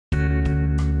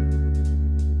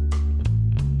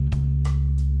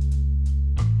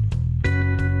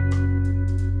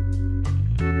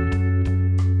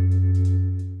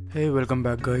Hey, welcome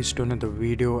back guys to another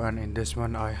video, and in this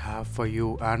one I have for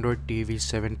you Android TV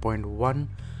 7.1.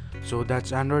 So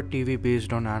that's Android TV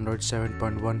based on Android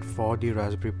 7.1 for the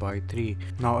Raspberry Pi 3.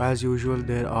 Now as usual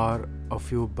there are a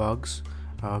few bugs,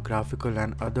 graphical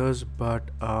and others, but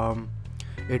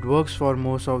it works for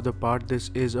most of the part. This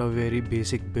is a very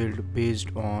basic build based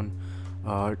on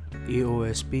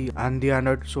EOSP, and the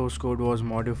Android source code was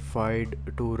modified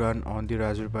to run on the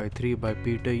Raspberry Pi 3 by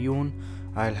Peter Yoon.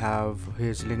 I'll have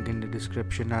his link in the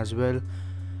description as well.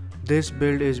 This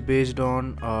build is based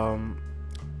on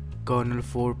kernel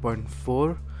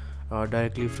 4.4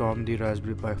 directly from the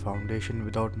Raspberry Pi Foundation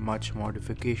without much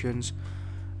modifications,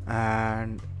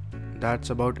 and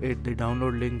that's about it. The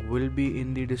download link will be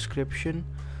in the description.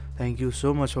 Thank you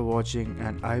so much for watching,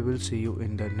 and I will see you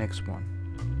in the next one.